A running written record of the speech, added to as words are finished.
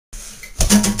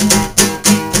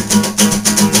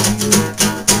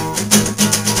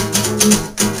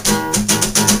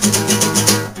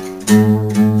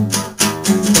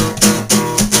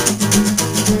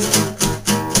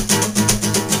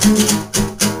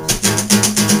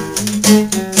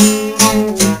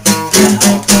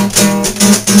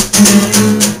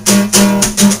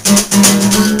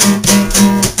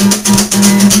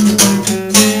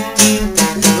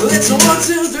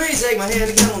Take my hand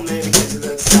and come on, baby, 'cause you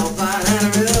look so fine and I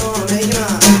really wanna make you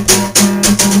mine.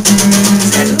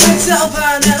 Said you look so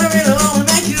fine and I really wanna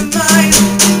make you mine.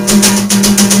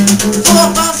 4,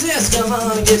 5, 6, come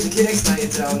on and get your kicks. Now you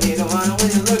don't need no one when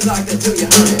you look like that, do you,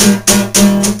 honey?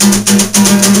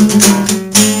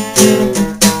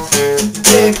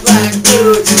 Big black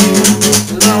boots,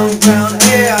 long brown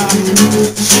hair.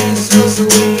 She's so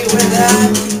sweet with that,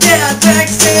 yeah,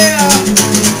 thanks, yeah.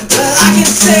 But I can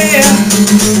say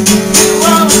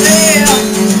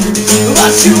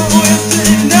but you were with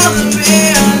another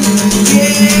man,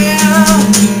 yeah.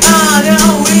 I know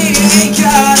we ain't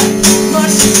got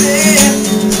much to say,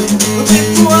 but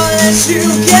before I let you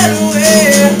get away,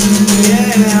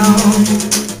 yeah.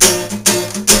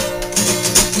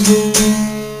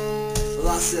 Well,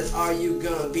 I said, are you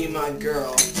gonna be my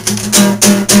girl?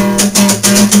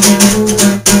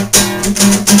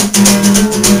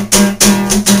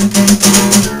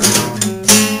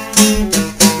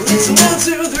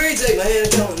 Take my hand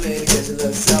and come with me, 'cause you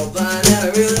look so fine and I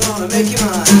really wanna make you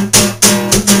mine.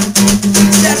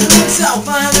 Said you look so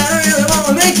fine and I really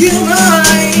wanna make you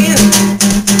mine.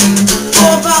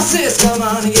 4, 5, 6, come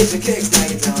on and get your kicks. Now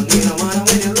you don't need no money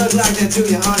when you look like that, do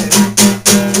you, honey?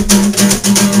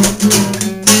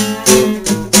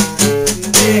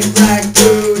 Big black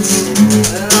boots,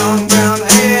 long brown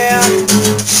hair.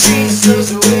 She's so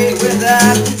sweet with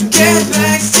that get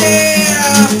back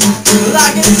stare. Well, I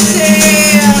can say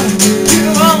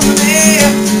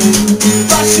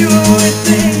you were with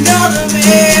another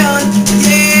man,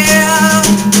 yeah.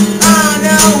 I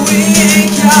know we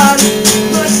ain't got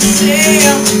much to say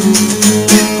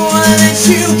before I let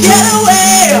you get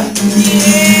away,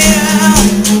 yeah.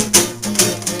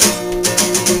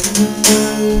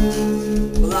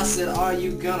 Well, I said, are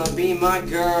you gonna be my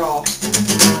girl?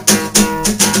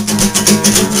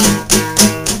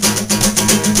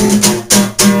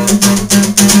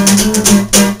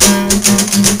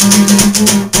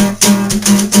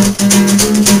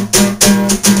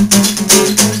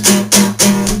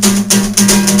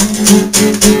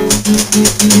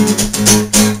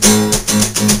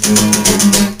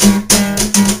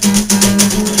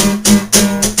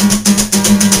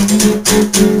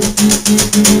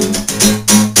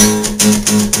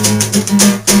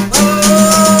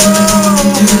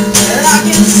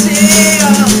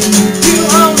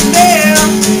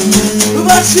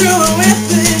 You were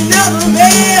with another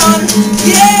man,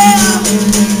 yeah.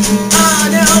 I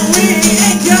know we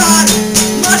ain't got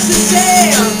much to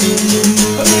say,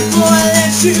 but before I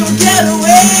let you get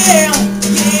away, yeah.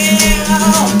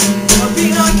 Be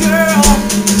my girl,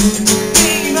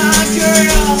 be my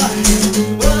girl.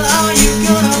 Well, are you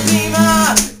gonna be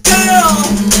my girl?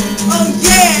 Oh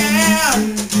yeah.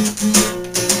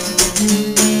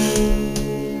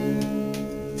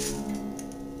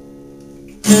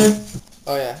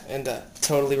 Oh yeah, and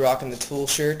totally rocking the Tool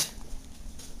shirt.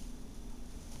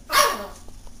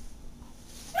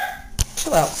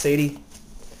 Chill out, Sadie.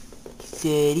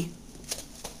 Sadie.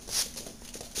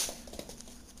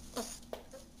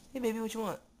 Hey baby, what you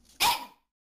want?